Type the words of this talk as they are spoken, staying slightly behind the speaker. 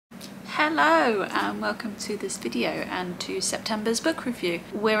Hello and welcome to this video and to September's book review.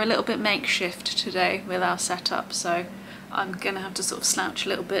 We're a little bit makeshift today with our setup, so I'm gonna have to sort of slouch a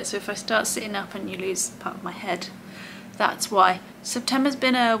little bit, so if I start sitting up and you lose part of my head, that's why. September's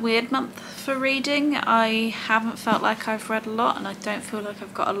been a weird month for reading. I haven't felt like I've read a lot and I don't feel like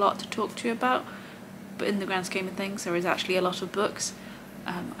I've got a lot to talk to you about, but in the grand scheme of things there is actually a lot of books.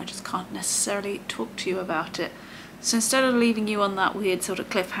 I just can't necessarily talk to you about it. So instead of leaving you on that weird sort of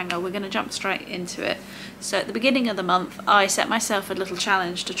cliffhanger, we're going to jump straight into it. So at the beginning of the month, I set myself a little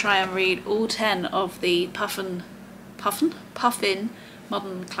challenge to try and read all 10 of the Puffin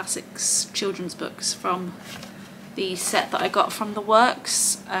Modern Classics children's books from the set that I got from the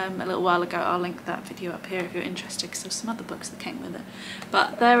Works a little while ago. I'll link that video up here if you're interested, because there's some other books that came with it.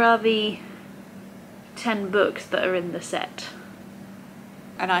 But there are the 10 books that are in the set.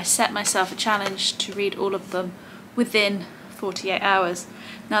 And I set myself a challenge to read all of them within 48 hours.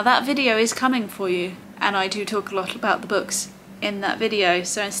 Now that video is coming for you, and I do talk a lot about the books in that video,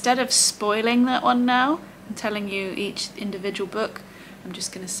 so instead of spoiling that one now and telling you each individual book, I'm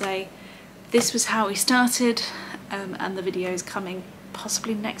just going to say this was how we started, and the video is coming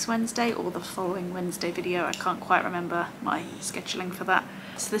possibly next Wednesday or the following Wednesday video. I can't quite remember my scheduling for that.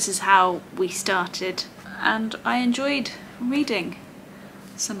 So this is how we started, and I enjoyed reading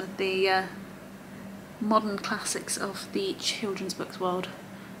some of the modern classics of the children's books world,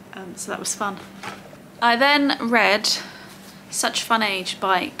 so that was fun. I then read Such Fun Age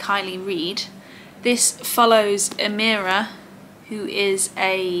by Kiley Reid. This follows Amira, who is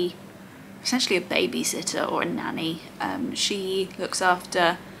essentially a babysitter or a nanny. She looks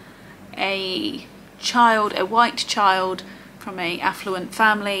after a white child from an affluent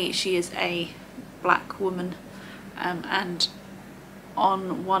family. She is a black woman, and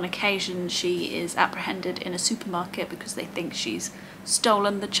on one occasion she is apprehended in a supermarket because they think she's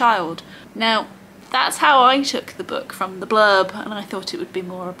stolen the child. Now that's how I took the book from the blurb, and I thought it would be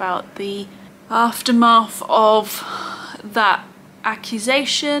more about the aftermath of that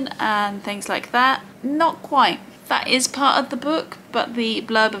accusation and things like that. Not quite. That is part of the book, but the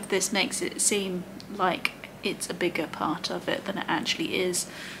blurb of this makes it seem like it's a bigger part of it than it actually is,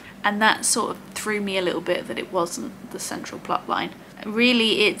 and that sort of threw me a little bit that it wasn't the central plot line.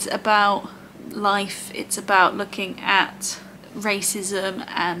 Really, it's about life, it's about looking at racism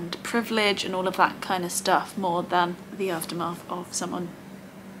and privilege and all of that kind of stuff, more than the aftermath of someone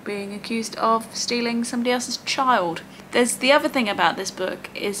being accused of stealing somebody else's child. There's the other thing about this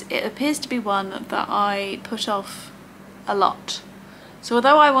book is it appears to be one that I put off a lot. So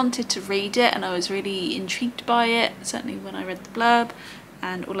although I wanted to read it and I was really intrigued by it, certainly when I read the blurb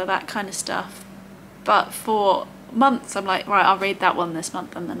and all of that kind of stuff, but for months I'm like, right, I'll read that one this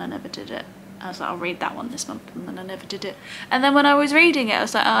month, and then I never did it. I was like, I'll read that one this month, and then I never did it. And then when I was reading it I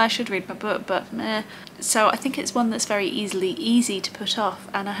was like, oh, I should read my book, but meh. So I think it's one that's very easy to put off,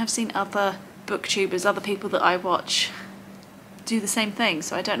 and I have seen other booktubers, other people that I watch, do the same thing.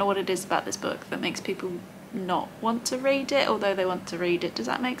 So I don't know what it is about this book that makes people not want to read it, although they want to read it. Does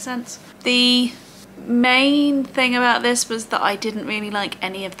that make sense? The main thing about this was that I didn't really like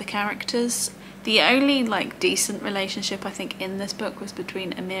any of the characters. The only decent relationship I think in this book was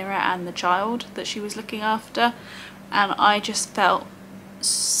between Amira and the child that she was looking after, and I just felt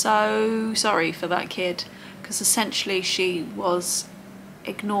so sorry for that kid, because essentially she was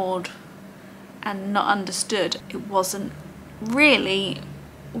ignored and not understood. It wasn't really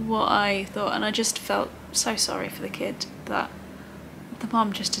what I thought, and I just felt so sorry for the kid that the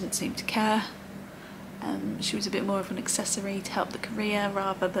mom just didn't seem to care. She was a bit more of an accessory to help the career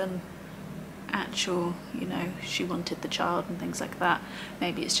rather than actual, you know, she wanted the child and things like that.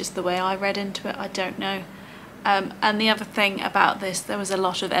 Maybe it's just the way I read into it, I don't know. And the other thing about this, there was a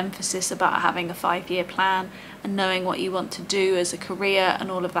lot of emphasis about having a 5-year plan and knowing what you want to do as a career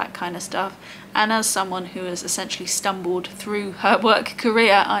and all of that kind of stuff. And as someone who has essentially stumbled through her work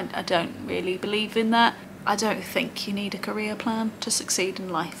career, I don't really believe in that. I don't think you need a career plan to succeed in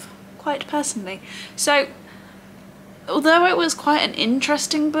life, quite personally. So although it was quite an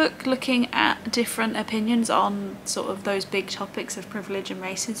interesting book looking at different opinions on sort of those big topics of privilege and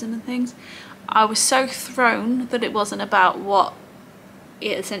racism and things, I was so thrown that it wasn't about what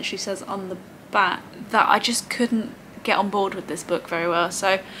it essentially says on the back that I just couldn't get on board with this book very well.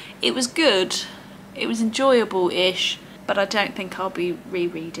 So it was good, it was enjoyable-ish, but I don't think I'll be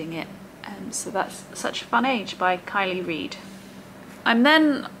rereading it. So that's Such a Fun Age by Kiley Reid. I'm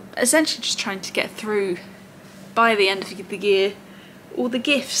then essentially just trying to get through, by the end of the year, all the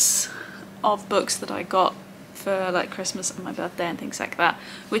gifts of books that I got for like Christmas and my birthday and things like that,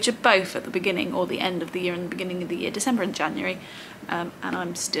 which are both at the beginning or the end of the year and the beginning of the year, December and January, and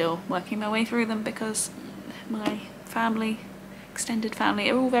I'm still working my way through them because my family, extended family,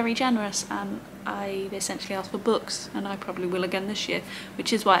 are all very generous, and I essentially asked for books, and I probably will again this year,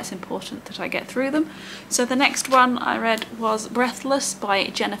 which is why it's important that I get through them. So the next one I read was Breathless by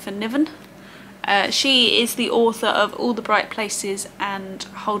Niven. She is the author of All the Bright Places and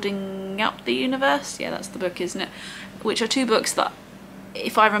Holding Up the Universe. Yeah, that's the book, isn't it? Which are two books that,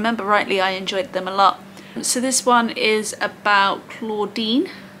 if I remember rightly, I enjoyed them a lot. So this one is about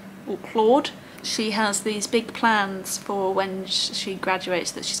Claudine, or Claude. She has these big plans for when she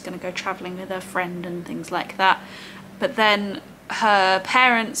graduates, that she's going to go travelling with her friend and things like that. But then her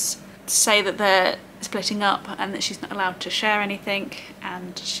parents say that they're splitting up and that she's not allowed to share anything,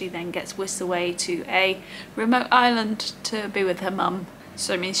 and she then gets whisked away to a remote island to be with her mum.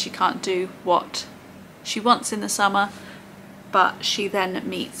 So it means she can't do what she wants in the summer, but she then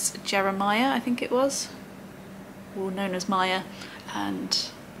meets Jeremiah, I think it was, or known as Maya, and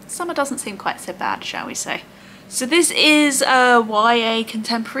summer doesn't seem quite so bad, shall we say. So this is a YA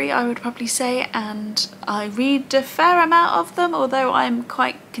contemporary, I would probably say, and I read a fair amount of them, although I'm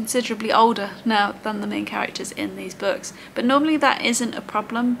quite considerably older now than the main characters in these books. But normally that isn't a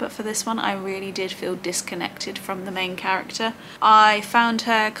problem, but for this one I really did feel disconnected from the main character. I found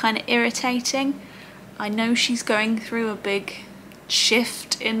her kind of irritating. I know she's going through a big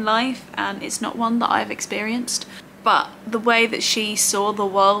shift in life, and it's not one that I've experienced. But the way that she saw the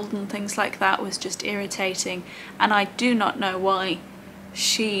world and things like that was just irritating, and I do not know why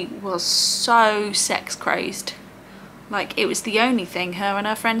she was so sex crazed. Like, it was the only thing her and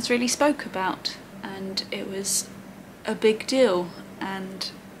her friends really spoke about, and it was a big deal and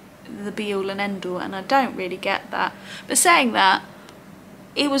the be all and end all, and I don't really get that. But saying that,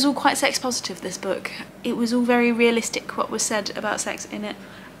 it was all quite sex positive, this book. It was all very realistic what was said about sex in it,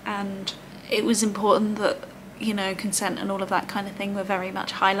 and it was important that, you know, consent and all of that kind of thing were very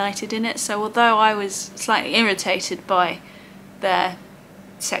much highlighted in it. So although I was slightly irritated by their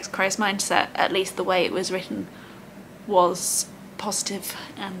sex crazed mindset, at least the way it was written was positive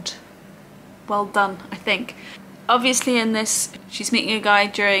and well done, I think. Obviously in this, she's meeting a guy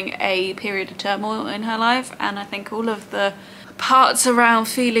during a period of turmoil in her life, and I think all of the parts around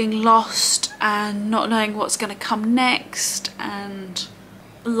feeling lost and not knowing what's going to come next and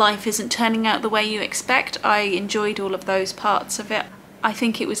life isn't turning out the way you expect, I enjoyed all of those parts of it. I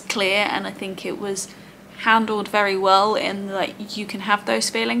think it was clear, and I think it was handled very well in that you can have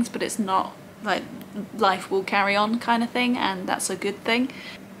those feelings, but it's not like life will carry on kind of thing, and that's a good thing.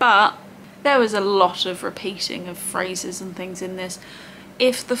 But there was a lot of repeating of phrases and things in this.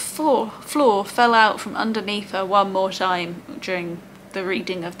 If the floor fell out from underneath her one more time during the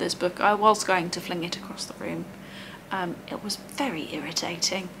reading of this book, I was going to fling it across the room. It was very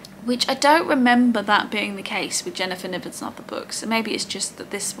irritating, which I don't remember that being the case with Jennifer Niven's other books. So maybe it's just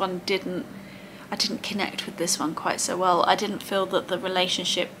that this one I didn't connect with this one quite so well. I didn't feel that the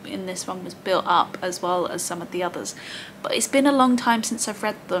relationship in this one was built up as well as some of the others. But it's been a long time since I've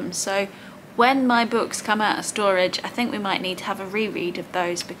read them, so when my books come out of storage, I think we might need to have a reread of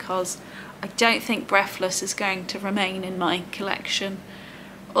those, because I don't think Breathless is going to remain in my collection.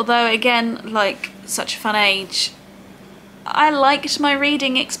 Although again, like Such a Fun Age, I liked my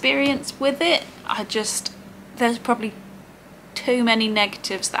reading experience with it. There's probably too many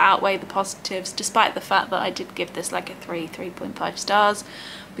negatives that outweigh the positives, despite the fact that I did give this like a 3.5 stars,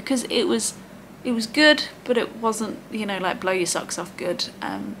 because it was good, but it wasn't, you know, like blow your socks off good.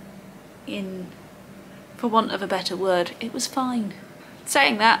 For want of a better word, it was fine.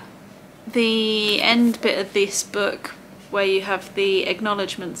 Saying that, the end bit of this book, where you have the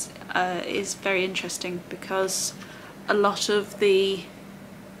acknowledgements, is very interesting, because a lot of the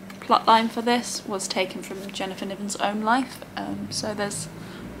plotline for this was taken from Jennifer Niven's own life. So there's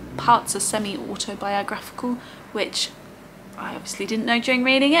parts are semi-autobiographical, which I obviously didn't know during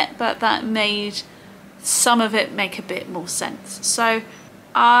reading it, but that made some of it make a bit more sense. So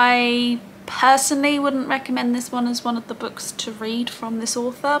I personally wouldn't recommend this one as one of the books to read from this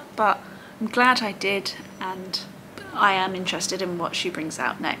author, but I'm glad I did, and I am interested in what she brings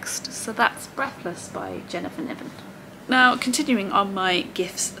out next. So that's Breathless by Jennifer Niven. Now, continuing on my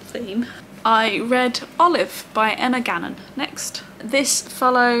gifts theme, I read Olive by Emma Gannon next. This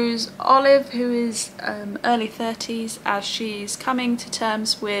follows Olive, who is early 30s, as she's coming to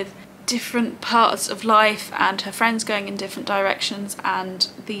terms with different parts of life and her friends going in different directions, and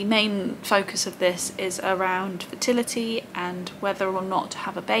the main focus of this is around fertility and whether or not to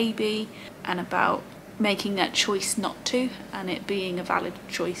have a baby, and about making that choice not to, and it being a valid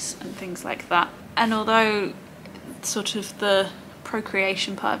choice and things like that. And although sort of the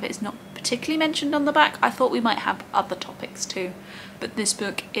procreation part of it is not particularly mentioned on the back. I thought we might have other topics too, but this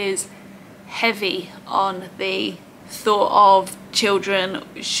book is heavy on the thought of children.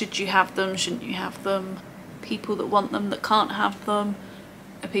 Should you have them? Shouldn't you have them? People that want them that can't have them,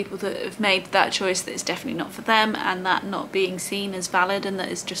 people that have made that choice that is definitely not for them, and that not being seen as valid and that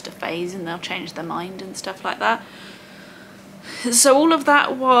it's just a phase and they'll change their mind and stuff like that. So all of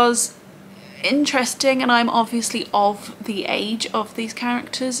that was interesting, and I'm obviously of the age of these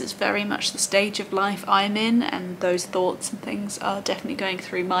characters. It's very much the stage of life I'm in, and those thoughts and things are definitely going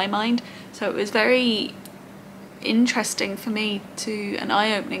through my mind. So it was very interesting for me to, and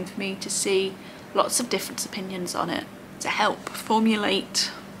eye-opening for me to see lots of different opinions on it to help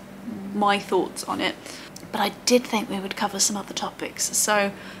formulate my thoughts on it. But I did think we would cover some other topics,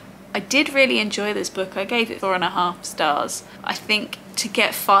 so I did really enjoy this book. I gave it 4.5 stars. I think to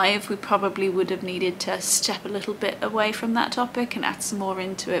get 5 we probably would have needed to step a little bit away from that topic and add some more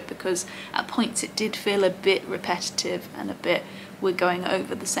into it, because at points it did feel a bit repetitive and a bit, we're going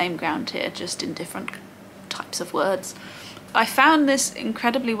over the same ground here, just in different types of words. I found this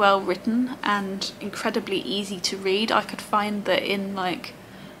incredibly well written and incredibly easy to read. I could find that in like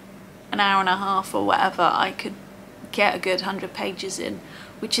an hour and a half or whatever I could get a good 100 pages in,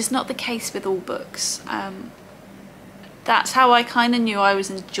 which is not the case with all books. That's how I kind of knew I was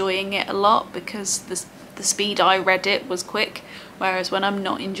enjoying it a lot, because the speed I read it was quick, whereas when I'm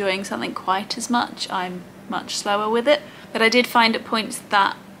not enjoying something quite as much, I'm much slower with it. But I did find at points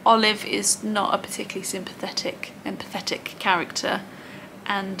that Olive is not a particularly empathetic character,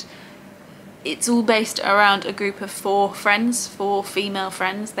 and it's all based around a group of 4 friends, 4 female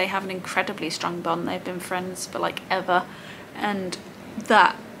friends. They have an incredibly strong bond. They've been friends for like ever, and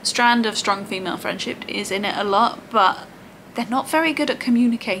that strand of strong female friendship is in it a lot, but they're not very good at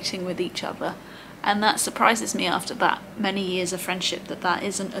communicating with each other, and that surprises me after that many years of friendship, that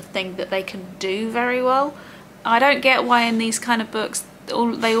isn't a thing that they can do very well. I don't get why in these kind of books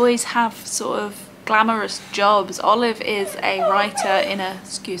they always have sort of glamorous jobs. Olive is a writer in a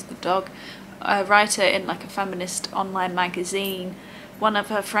writer in like a feminist online magazine. One of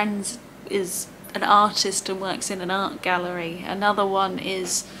her friends is an artist and works in an art gallery. Another one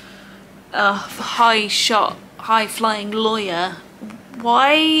is a high-flying lawyer.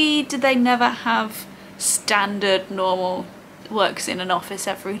 Why do they never have standard, normal, works in an office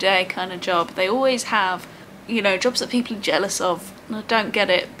every day kind of job? They always have, you know, jobs that people are jealous of. And I don't get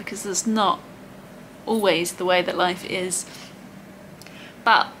it, because it's not always the way that life is.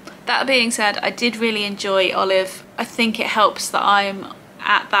 But that being said, I did really enjoy Olive. I think it helps that I'm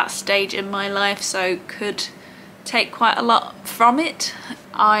at that stage in my life, so could take quite a lot from it.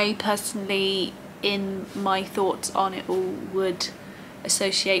 I personally, in my thoughts on it all, would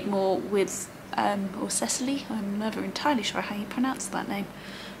associate more with or Cecily. I'm never entirely sure how you pronounce that name.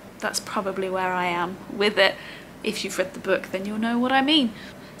 That's probably where I am with it. If you've read the book, then you'll know what I mean.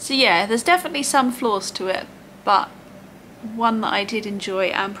 So yeah, there's definitely some flaws to it, but one that I did enjoy,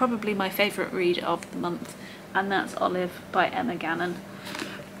 and probably my favourite read of the month, and that's Olive by Emma Gannon.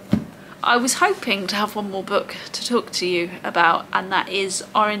 I was hoping to have one more book to talk to you about, and that is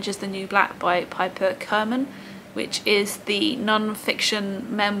Orange is the New Black by Piper Kerman, which is the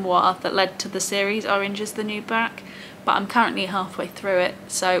non-fiction memoir that led to the series Orange is the New Black. But I'm currently halfway through it,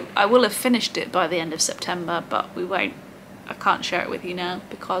 so I will have finished it by the end of September, but I can't share it with you now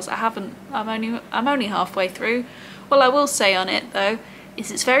because I'm only halfway through. What I will say on it though is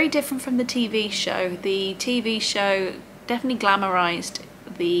it's very different from the TV show. The TV show definitely glamorized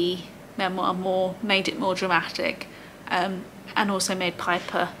the memoir more, made it more dramatic, and also made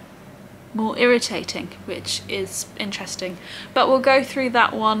Piper more irritating, which is interesting. But we'll go through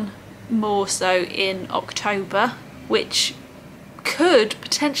that one more so in October, which could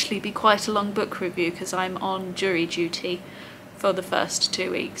potentially be quite a long book review because I'm on jury duty for the first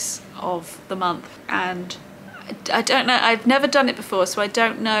 2 weeks of the month, and I don't know, I've never done it before, so I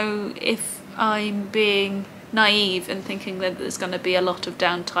don't know if I'm being naive and thinking that there's going to be a lot of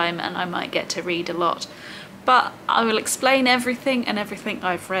downtime and I might get to read a lot. But I will explain everything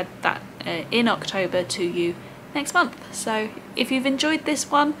I've read that in October to you next month. So if you've enjoyed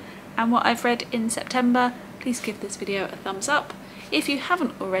this one and what I've read in September, please give this video a thumbs up. If you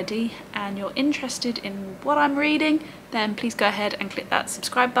haven't already and you're interested in what I'm reading, then please go ahead and click that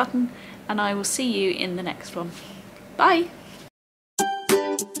subscribe button, and I will see you in the next one. Bye!